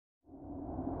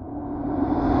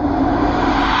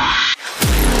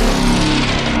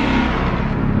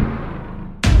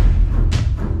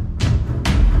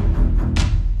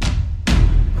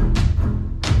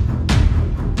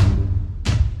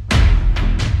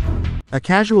A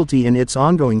casualty in its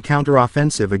ongoing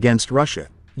counteroffensive against Russia,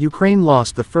 Ukraine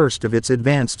lost the first of its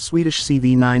advanced Swedish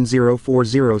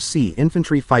CV90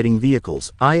 Infantry fighting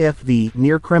vehicles, IFV,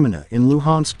 near Kreminna in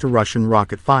Luhansk to Russian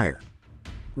rocket fire.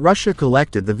 Russia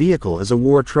collected the vehicle as a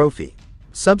war trophy.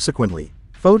 Subsequently,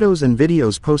 photos and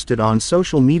videos posted on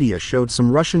social media showed some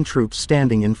Russian troops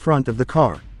standing in front of the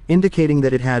car, indicating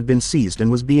that it had been seized and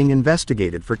was being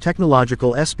investigated for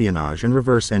technological espionage and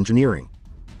reverse engineering.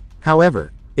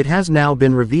 However, it has now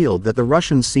been revealed that the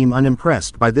Russians seem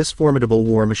unimpressed by this formidable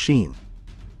war machine.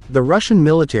 The Russian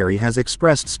military has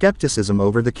expressed skepticism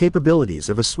over the capabilities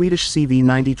of a Swedish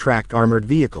CV90 tracked armored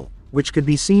vehicle, which could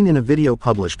be seen in a video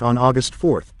published on August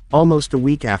 4, almost a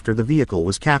week after the vehicle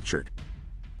was captured.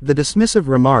 The dismissive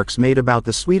remarks made about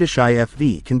the Swedish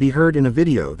IFV can be heard in a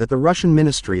video that the Russian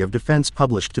Ministry of Defense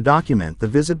published to document the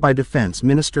visit by Defense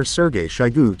Minister Sergei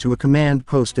Shoigu to a command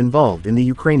post involved in the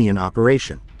Ukrainian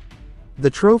operation. The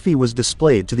trophy was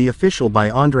displayed to the official by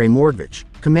Andrei Mordvich,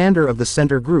 commander of the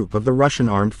Center Group of the Russian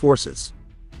Armed Forces.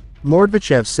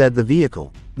 Mordvichev said the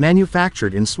vehicle,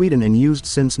 manufactured in Sweden and used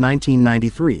since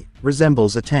 1993,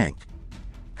 resembles a tank.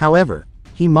 However,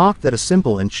 he mocked that a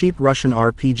simple and cheap Russian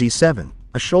RPG-7,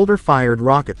 a shoulder-fired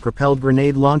rocket-propelled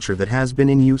grenade launcher that has been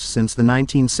in use since the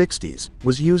 1960s,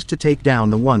 was used to take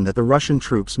down the one that the Russian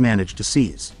troops managed to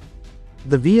seize.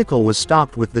 The vehicle was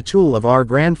stopped with the tool of our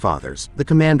grandfathers, the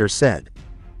commander said.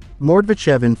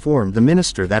 Mordvichev informed the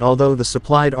minister that although the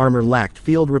supplied armor lacked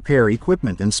field repair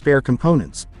equipment and spare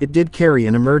components, it did carry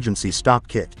an emergency stop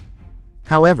kit.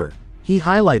 However, he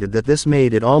highlighted that this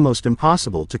made it almost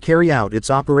impossible to carry out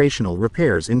its operational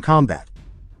repairs in combat.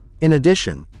 In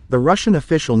addition, the Russian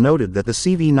official noted that the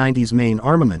CV90's main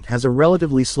armament has a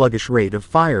relatively sluggish rate of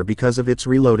fire because of its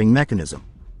reloading mechanism.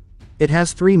 It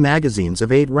has 3 magazines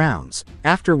of 8 rounds,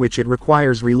 after which it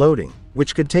requires reloading,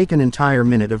 which could take an entire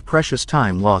minute of precious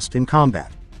time lost in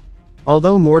combat.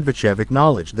 Although Mordvichev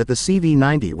acknowledged that the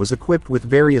CV90 was equipped with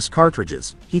various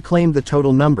cartridges, he claimed the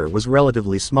total number was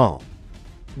relatively small.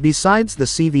 Besides the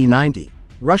CV90,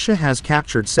 Russia has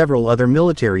captured several other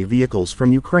military vehicles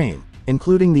from Ukraine,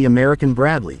 including the American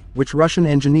Bradley, which Russian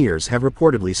engineers have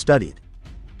reportedly studied.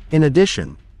 In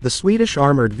addition, the Swedish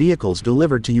armored vehicles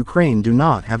delivered to Ukraine do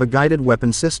not have a guided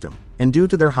weapon system, and due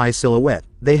to their high silhouette,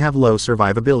 they have low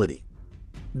survivability.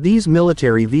 These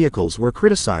military vehicles were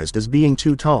criticized as being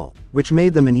too tall, which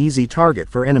made them an easy target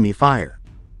for enemy fire.